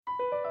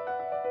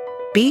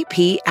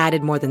BP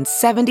added more than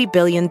 $70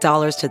 billion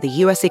to the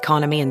U.S.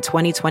 economy in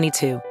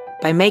 2022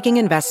 by making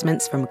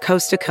investments from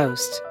coast to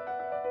coast.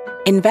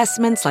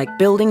 Investments like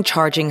building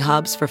charging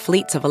hubs for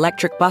fleets of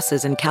electric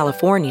buses in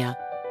California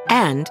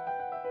and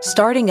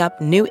starting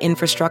up new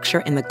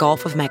infrastructure in the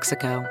Gulf of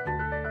Mexico.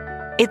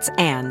 It's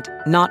and,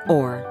 not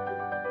or.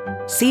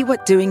 See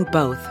what doing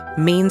both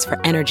means for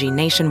energy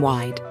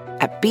nationwide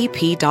at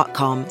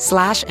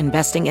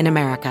bp.com/investing in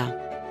America.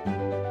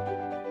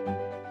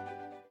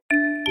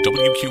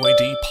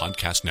 WQAD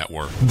Podcast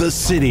Network. The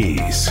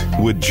Cities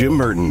with Jim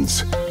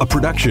Mertens, a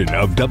production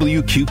of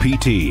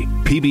WQPT,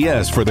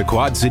 PBS for the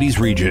Quad Cities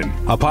region,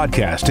 a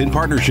podcast in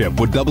partnership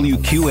with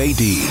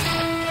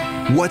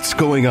WQAD. What's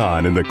going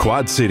on in the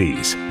Quad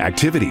Cities?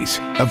 Activities,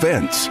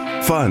 events,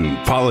 fun,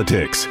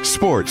 politics,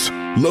 sports,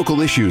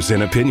 local issues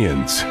and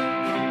opinions.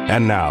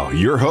 And now,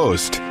 your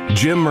host,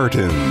 Jim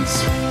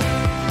Mertens.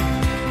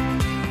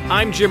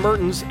 I'm Jim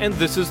Mertens, and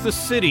this is The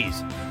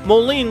Cities.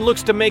 Moline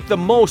looks to make the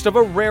most of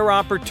a rare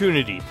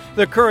opportunity.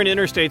 The current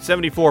Interstate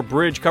 74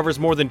 bridge covers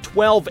more than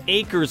 12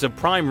 acres of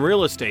prime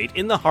real estate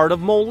in the heart of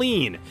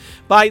Moline.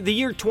 By the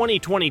year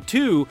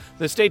 2022,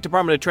 the State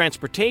Department of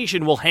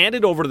Transportation will hand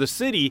it over to the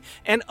city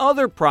and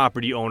other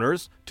property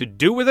owners to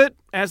do with it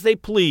as they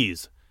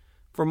please.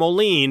 For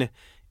Moline,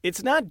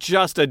 it's not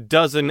just a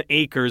dozen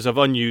acres of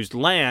unused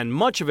land.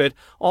 Much of it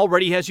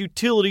already has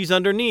utilities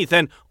underneath,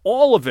 and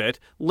all of it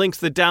links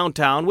the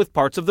downtown with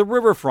parts of the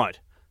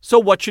riverfront. So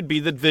what should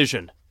be the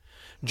vision?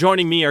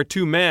 Joining me are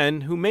two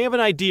men who may have an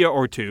idea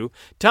or two.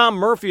 Tom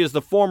Murphy is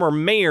the former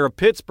mayor of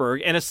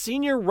Pittsburgh and a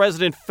senior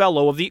resident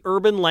fellow of the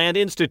Urban Land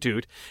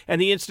Institute,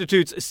 and the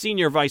Institute's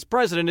senior vice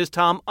president is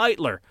Tom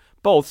Eitler,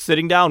 both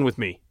sitting down with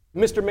me.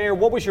 Mr. Mayor,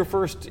 what was your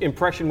first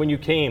impression when you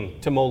came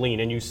to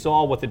Moline and you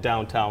saw what the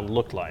downtown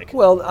looked like?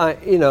 Well,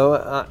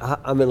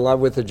 I'm in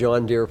love with the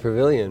John Deere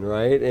Pavilion,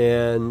 right?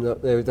 And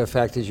the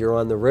fact that you're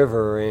on the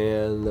river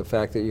and the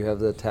fact that you have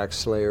the Tax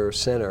Slayer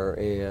Center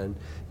and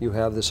you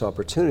have this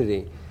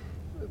opportunity.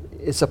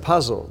 It's a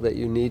puzzle that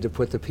you need to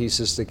put the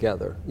pieces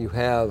together. You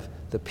have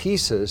the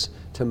pieces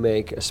to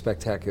make a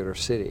spectacular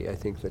city. I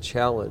think the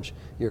challenge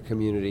your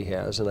community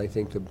has, and I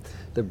think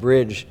the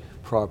bridge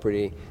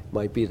property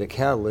might be the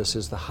catalyst,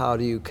 is how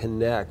do you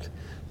connect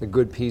the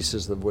good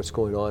pieces of what's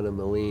going on in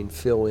Moline,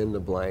 fill in the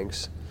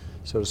blanks,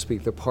 so to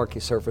speak, the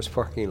surface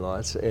parking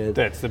lots. And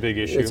that's the big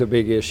issue. It's a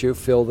big issue.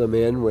 Fill them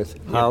in with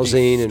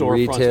housing and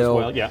retail.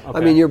 Well. Yeah, okay.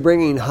 I mean, you're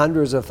bringing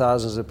hundreds of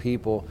thousands of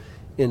people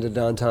into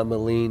downtown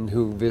Moline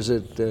who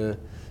visit the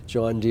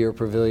John Deere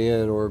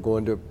Pavilion or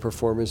going to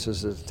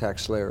performances at the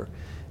Tax Slayer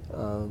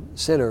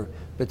Center,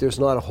 but there's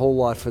not a whole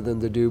lot for them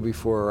to do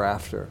before or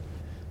after.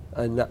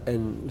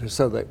 And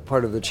so that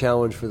part of the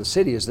challenge for the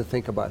city is to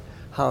think about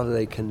how do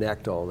they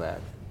connect all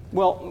that.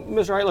 Well,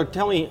 Mr. Eitler,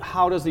 tell me,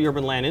 how does the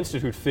Urban Land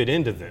Institute fit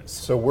into this?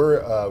 So we're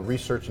a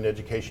research and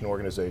education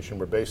organization.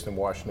 We're based in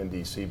Washington,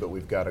 D.C., but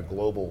we've got a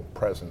global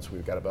presence.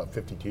 We've got about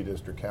 52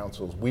 district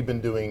councils. We've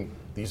been doing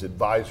these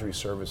advisory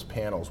service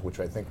panels, which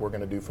I think we're going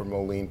to do for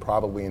Moline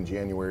probably in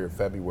January or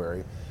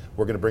February.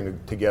 We're going to bring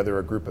together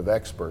a group of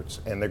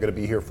experts, and they're going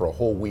to be here for a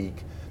whole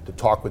week to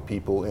talk with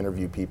people,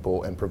 interview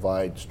people, and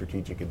provide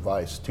strategic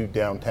advice to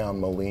downtown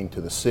Moline,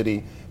 to the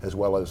city, as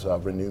well as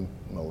renew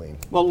Moline.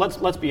 Well,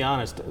 let's be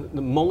honest.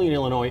 Moline,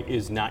 Illinois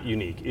is not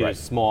unique. It is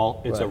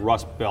small. It's a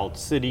Rust Belt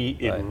city.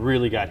 It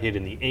really got hit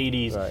in the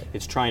 80s. Right.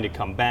 It's trying to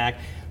come back.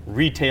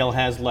 Retail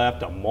has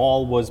left. A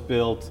mall was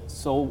built.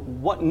 So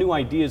what new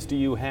ideas do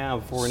you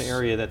have for an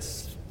area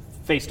that's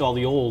faced all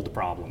the old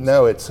problems?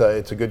 No, it's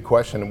a good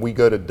question. And we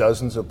go to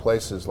dozens of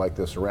places like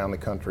this around the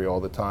country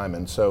all the time.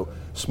 And so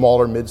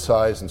smaller,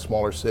 mid-sized, and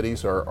smaller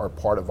cities are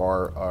part of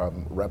our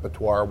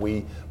repertoire.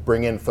 We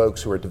bring in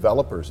folks who are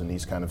developers in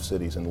these kind of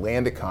cities and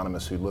land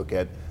economists who look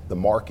at the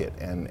market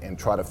and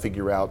try to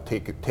figure out,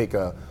 take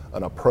an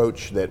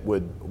approach that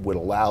would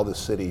allow the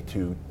city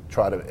to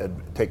try to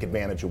take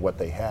advantage of what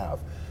they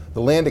have. The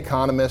land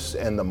economists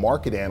and the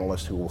market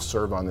analysts who will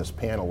serve on this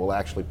panel will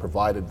actually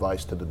provide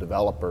advice to the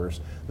developers.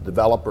 The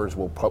developers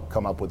will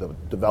come up with a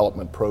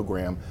development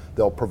program.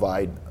 They'll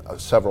provide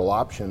several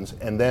options,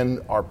 and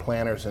then our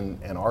planners and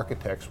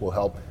architects will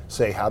help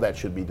say how that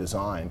should be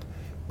designed.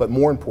 But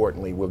more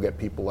importantly, we'll get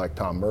people like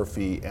Tom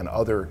Murphy and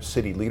other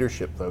city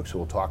leadership folks who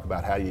will talk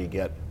about how do you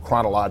get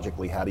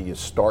chronologically, how do you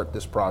start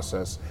this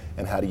process,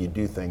 and how do you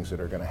do things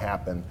that are going to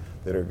happen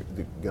that are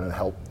going to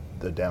help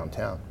the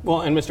downtown.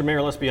 Well, and Mr.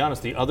 Mayor, let's be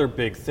honest, the other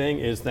big thing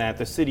is that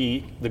the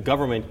city, the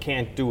government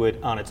can't do it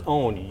on its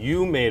own.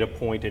 You made a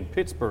point in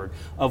Pittsburgh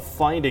of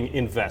finding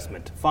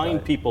investment,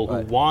 people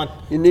who want to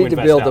invest. You need to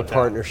build the downtown.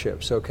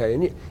 Partnerships,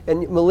 okay?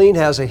 And Moline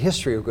has a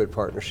history of good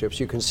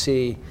partnerships. You can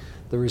see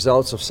the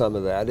results of some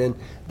of that. And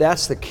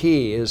that's the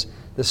key, is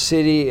the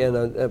city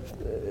and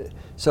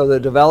so the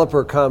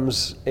developer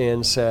comes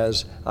and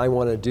says, I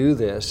want to do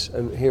this,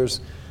 and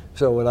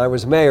so when I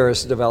was mayor, a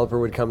developer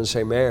would come and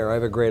say, Mayor, I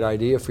have a great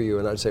idea for you.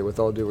 And I'd say, with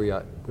all due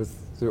regard,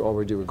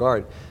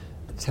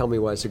 tell me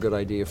why it's a good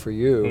idea for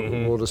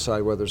you. We'll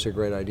decide whether it's a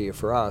great idea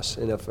for us.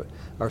 And if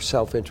our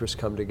self-interests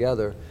come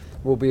together,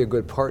 we'll be a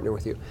good partner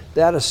with you.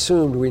 That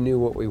assumed we knew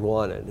what we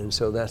wanted. And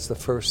so that's the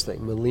first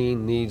thing.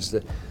 Moline needs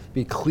to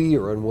be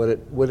clear on what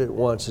it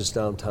wants its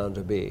downtown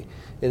to be.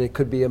 And it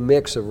could be a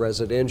mix of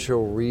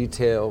residential,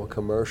 retail,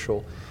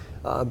 commercial,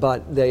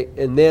 but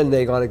then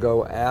they got to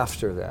go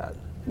after that.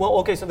 Well,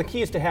 okay, so the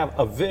key is to have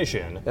a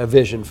vision. A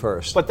vision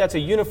first. But that's a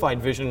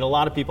unified vision, and a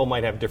lot of people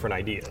might have different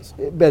ideas.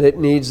 But it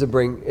needs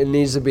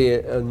to be,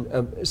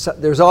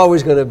 there's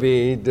always going to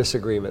be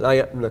disagreement. I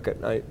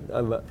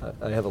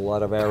have a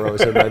lot of arrows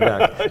in my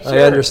back. Sure. I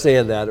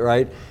understand that,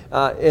 right?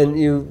 And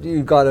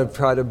you got to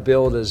try to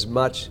build as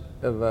much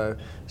of a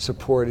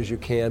support as you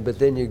can, but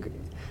then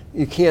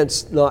you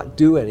can't not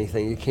do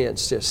anything. You can't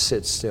just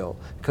sit still,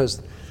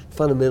 because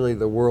fundamentally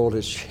the world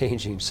is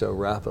changing so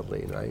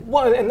rapidly, right?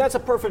 Well, and that's a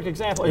perfect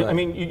example. Right. I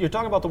mean, you're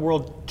talking about the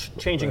world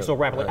changing so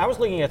rapidly. Right. I was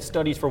looking at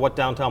studies for what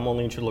downtown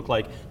Moline should look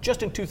like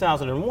just in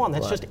 2001.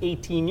 That's just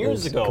 18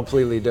 years ago. It's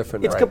completely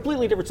different. It's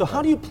completely different. So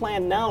how do you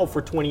plan now for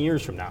 20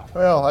 years from now?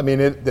 Well, I mean,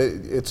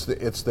 it's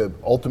the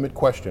ultimate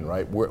question,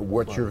 right?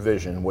 What's your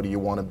vision? What do you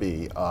want to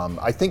be?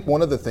 I think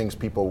one of the things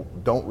people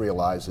don't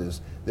realize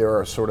is there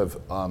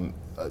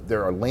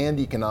are land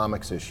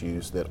economics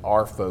issues that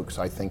our folks,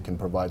 I think, can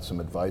provide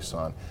some advice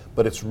on,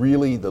 but it's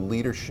really the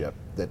leadership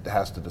that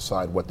has to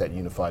decide what that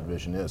unified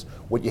vision is.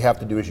 What you have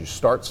to do is you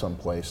start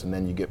someplace, and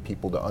then you get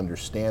people to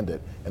understand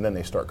it, and then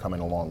they start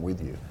coming along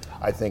with you.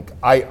 I think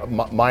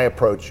my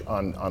approach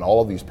on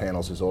all of these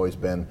panels has always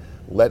been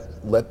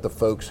let the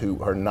folks who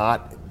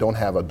don't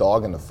have a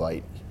dog in the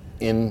fight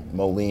in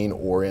Moline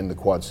or in the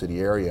Quad City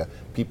area,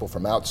 people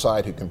from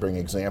outside who can bring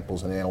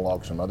examples and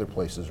analogs from other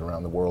places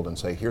around the world and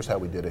say, here's how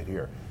we did it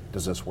here.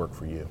 Does this work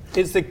for you?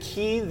 Is the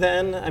key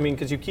then, I mean,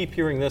 because you keep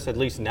hearing this, at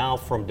least now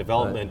from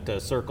development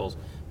circles,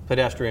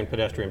 pedestrian,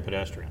 pedestrian,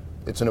 pedestrian.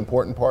 It's an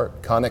important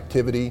part.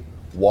 Connectivity,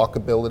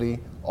 walkability,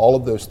 all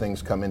of those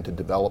things come into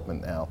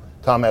development now.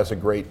 Tom has a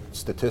great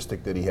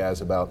statistic that he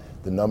has about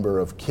the number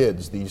of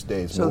kids these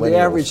days. So the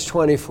average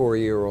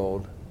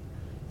 24-year-old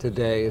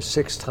today is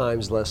 6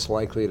 times less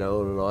likely to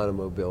own an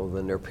automobile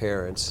than their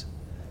parents.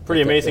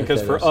 Pretty amazing,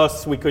 because for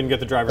us, we couldn't get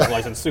the driver's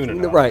license soon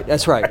enough. Right,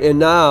 that's right. And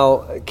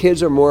now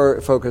kids are more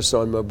focused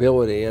on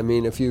mobility. I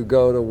mean, if you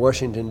go to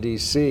Washington,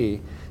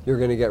 D.C., you're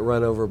going to get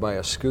run over by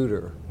a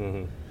scooter.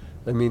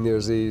 I mean,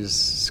 there's these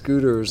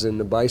scooters and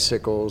the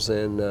bicycles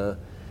and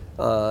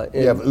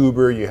you have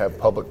Uber, you have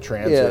public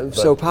transit. Yeah,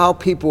 so how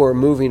people are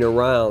moving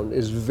around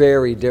is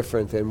very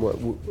different than what,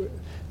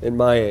 in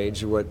my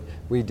age, what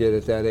we did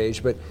at that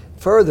age. But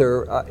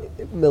further,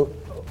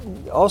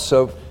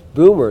 also,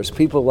 boomers,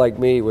 people like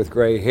me with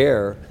gray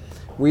hair,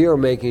 we are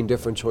making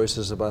different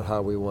choices about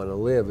how we want to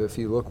live. If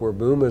you look where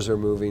boomers are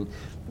moving,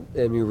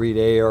 and you read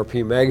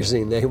AARP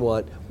magazine, they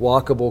want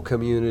walkable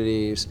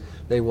communities,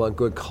 they want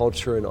good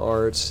culture and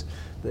arts,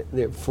 the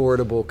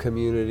affordable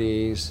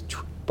communities,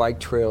 bike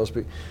trails,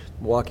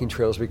 walking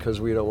trails, because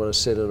we don't want to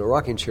sit in a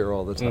rocking chair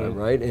all the time,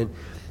 right?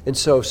 And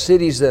so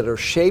cities that are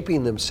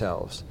shaping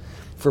themselves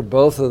for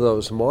both of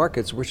those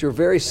markets, which are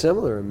very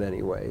similar in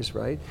many ways,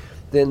 right?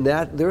 Then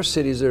there are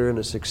cities that are going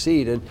to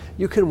succeed, and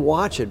you can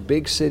watch it.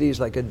 Big cities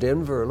like a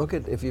Denver. Look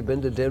at, if you've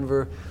been to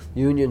Denver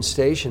Union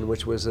Station,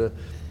 which was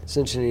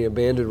essentially an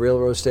abandoned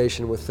railroad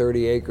station with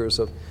 30 acres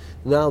of.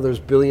 Now there's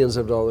billions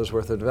of dollars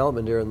worth of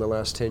development there in the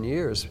last 10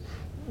 years,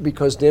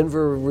 because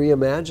Denver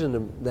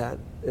reimagined that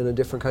in a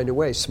different kind of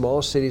way.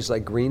 Small cities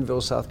like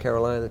Greenville, South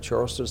Carolina,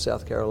 Charleston,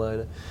 South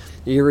Carolina,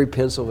 Erie,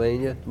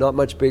 Pennsylvania, not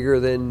much bigger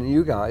than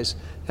you guys,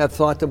 have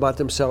thought about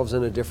themselves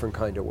in a different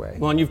kind of way.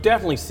 Well, and you've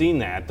definitely seen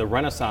that, the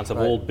renaissance of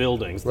old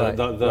buildings,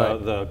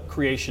 the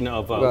creation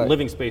of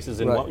living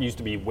spaces in what used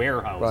to be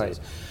warehouses.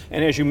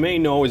 And as you may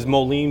know,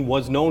 Moline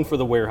was known for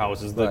the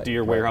warehouses, the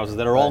Deere warehouses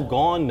that are all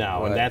gone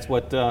now, and that's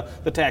what the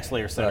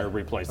TaxSlayer Center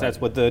replaced.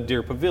 That's what the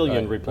Deere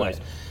Pavilion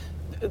replaced.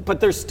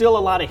 But there's still a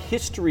lot of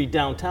history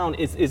downtown.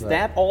 Is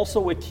that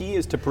also a key,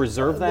 is to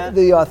preserve that?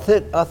 The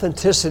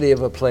authenticity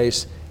of a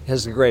place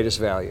has the greatest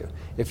value.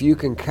 If you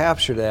can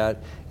capture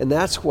that, and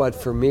that's what,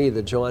 for me,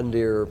 the John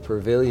Deere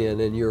Pavilion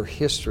and your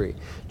history.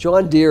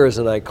 John Deere is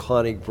an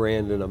iconic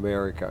brand in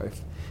America.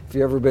 If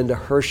you've ever been to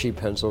Hershey,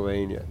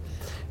 Pennsylvania,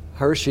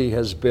 Hershey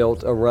has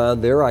built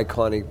around their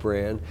iconic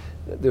brand.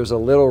 There's a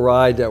little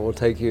ride that will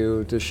take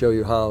you to show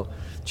you how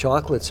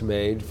chocolate's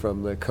made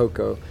from the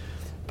cocoa.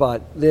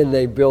 But then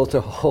they built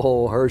a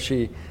whole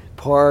Hershey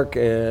Park,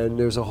 and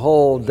there's a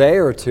whole day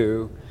or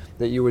two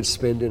that you would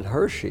spend in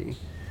Hershey,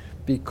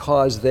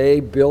 because they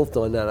built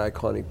on that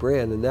iconic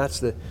brand. And that's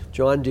the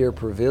John Deere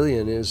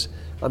Pavilion. Is,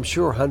 I'm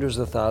sure, hundreds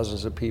of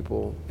thousands of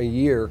people a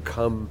year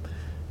come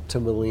to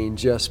Moline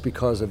just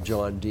because of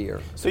John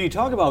Deere. So you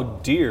talk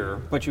about Deere,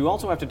 but you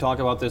also have to talk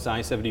about this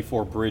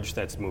I-74 bridge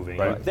that's moving.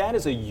 Right. That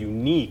is a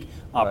unique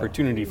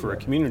opportunity for a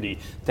community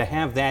to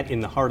have that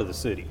in the heart of the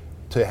city.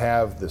 To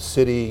have the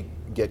city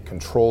get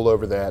control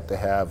over that, to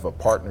have a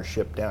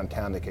partnership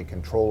downtown that can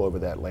control over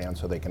that land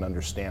so they can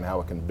understand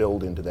how it can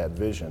build into that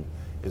vision,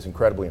 is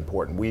incredibly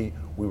important. We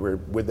were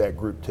with that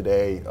group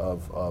today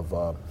of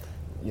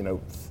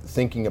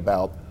thinking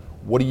about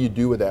what do you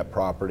do with that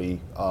property?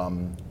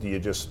 Do you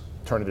just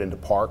turn it into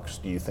parks?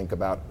 Do you think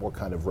about what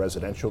kind of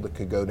residential that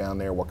could go down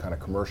there? What kind of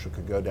commercial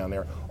could go down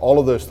there? All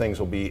of those things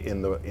will be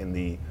in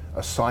the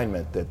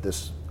assignment that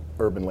this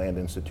Urban Land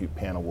Institute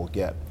panel will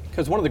get.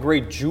 Because one of the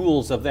great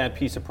jewels of that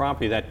piece of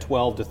property, that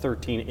 12 to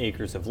 13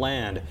 acres of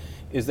land,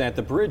 is that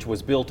the bridge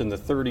was built in the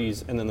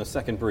 30s and then the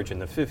second bridge in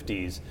the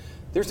 50s.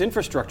 There's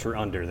infrastructure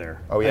under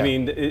there. Oh yeah. I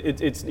mean,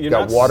 you've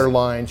got water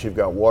lines, you've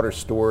got water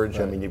storage.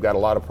 Right. I mean, you've got a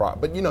lot of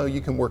but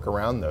you can work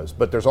around those.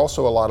 But there's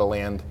also a lot of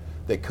land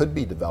that could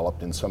be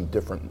developed in some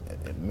different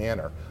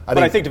manner.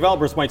 I think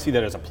developers might see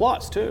that as a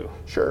plus too.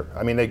 Sure.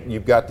 I mean,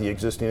 you've got the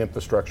existing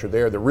infrastructure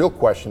there. The real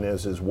question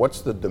is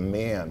what's the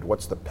demand?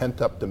 What's the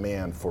pent-up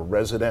demand for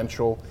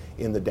residential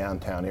in the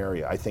downtown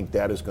area? I think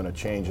that is going to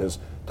change. As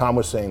Tom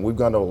was saying, we've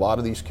gone to a lot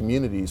of these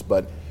communities,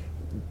 but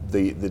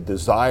the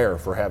desire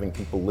for having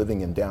people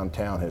living in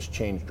downtown has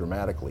changed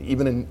dramatically.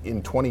 Even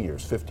in 20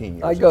 years, 15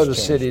 years. I go to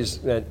cities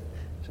that,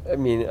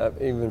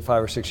 even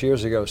 5 or 6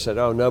 years ago said,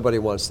 oh, nobody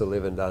wants to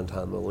live in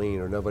downtown Moline,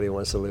 or nobody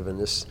wants to live in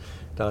this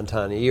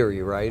downtown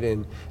Erie, right?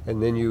 And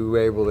then you were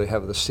able to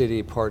have the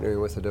city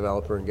partnering with the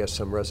developer and get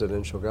some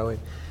residential going.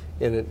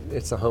 And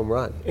it's a home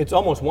run. It's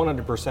almost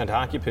 100%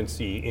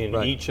 occupancy in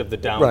each of the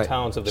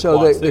downtowns of the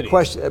Quad Cities. So the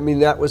question,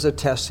 that was a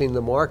testing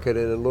the market,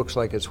 and it looks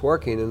like it's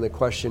working. And the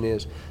question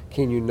is,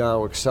 can you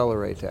now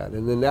accelerate that?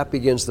 And then that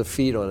begins to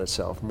feed on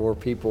itself. More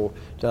people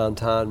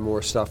downtown,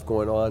 more stuff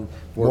going on.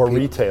 More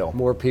retail.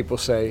 More people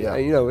say,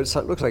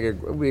 it looks like it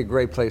would be a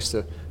great place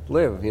to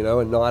live,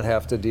 and not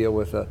have to deal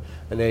with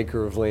an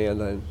acre of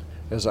land and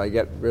as I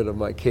get rid of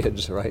my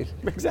kids, right?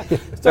 Exactly.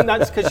 So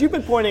that's because you've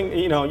been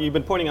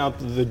pointing out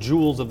the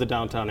jewels of the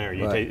downtown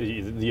area.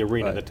 The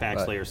arena, the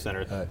Tax Slayer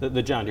Center,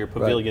 the John Deere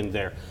Pavilion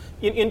there.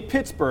 In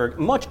Pittsburgh,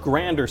 much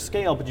grander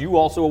scale, but you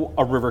also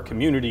a river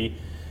community.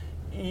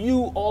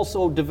 You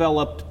also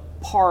developed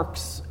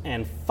parks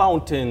and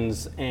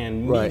fountains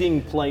and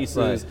meeting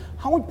places.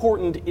 How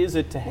important is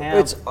it to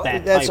have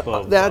that type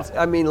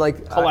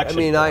of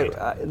collection?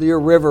 Your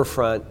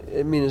riverfront.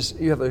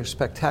 You have a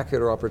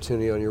spectacular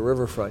opportunity on your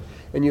riverfront,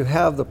 and you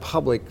have the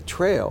public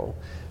trail,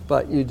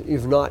 but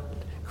you've not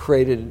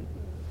created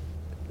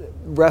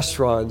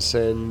restaurants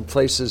and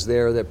places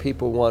there that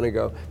people want to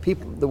go.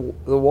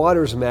 The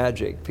water's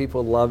magic.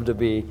 People love to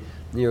be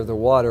near the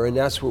water, and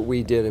that's what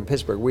we did in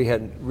Pittsburgh. We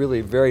had really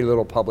very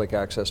little public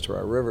access to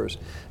our rivers.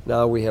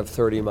 Now we have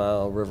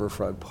 30-mile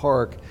riverfront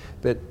park,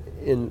 but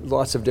in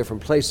lots of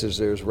different places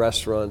there's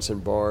restaurants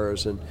and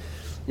bars, and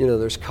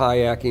there's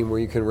kayaking where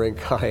you can rent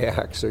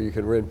kayaks or you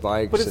can rent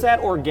bikes. But is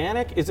that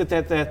organic? Is it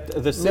that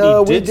the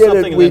city did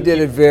something? We did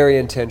it very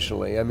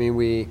intentionally.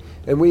 We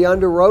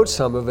underwrote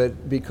some of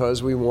it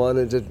because we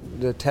wanted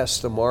to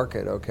test the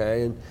market,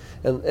 okay?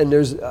 And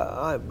there's,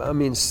 probably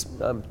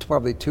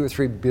 $2 or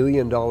 $3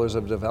 billion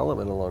of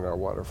development along our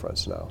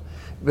waterfronts now.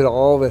 But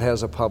all of it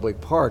has a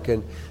public park.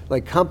 And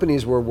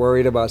companies were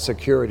worried about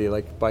security,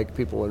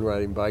 people when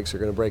riding bikes are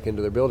going to break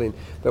into their building.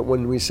 But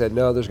when we said,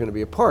 no, there's going to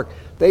be a park,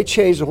 they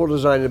changed the whole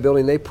design of the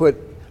building. They put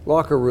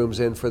locker rooms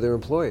in for their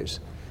employees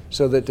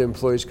so that the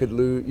employees could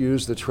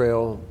use the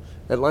trail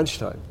at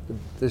lunchtime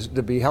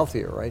to be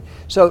healthier, right?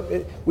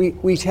 So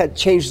we had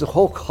changed the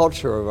whole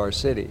culture of our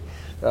city.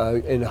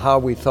 In how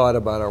we thought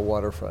about our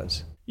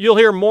waterfronts. You'll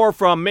hear more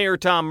from Mayor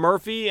Tom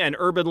Murphy and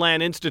Urban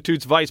Land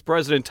Institute's Vice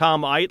President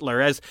Tom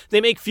Eitler as they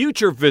make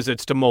future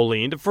visits to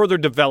Moline to further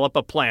develop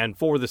a plan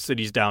for the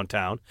city's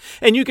downtown.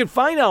 And you can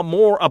find out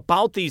more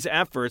about these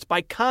efforts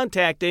by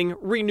contacting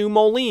Renew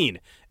Moline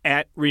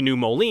at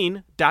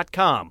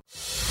renewmoline.com.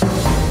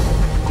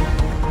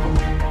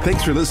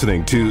 Thanks for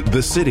listening to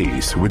The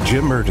Cities with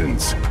Jim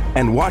Mertens.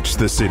 And watch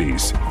The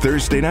Cities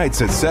Thursday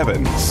nights at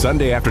 7,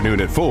 Sunday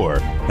afternoon at 4,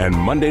 and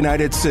Monday night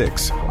at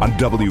 6 on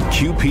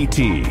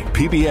WQPT,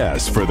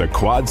 PBS for the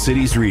Quad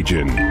Cities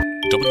region.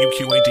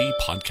 WQAD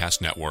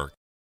Podcast Network.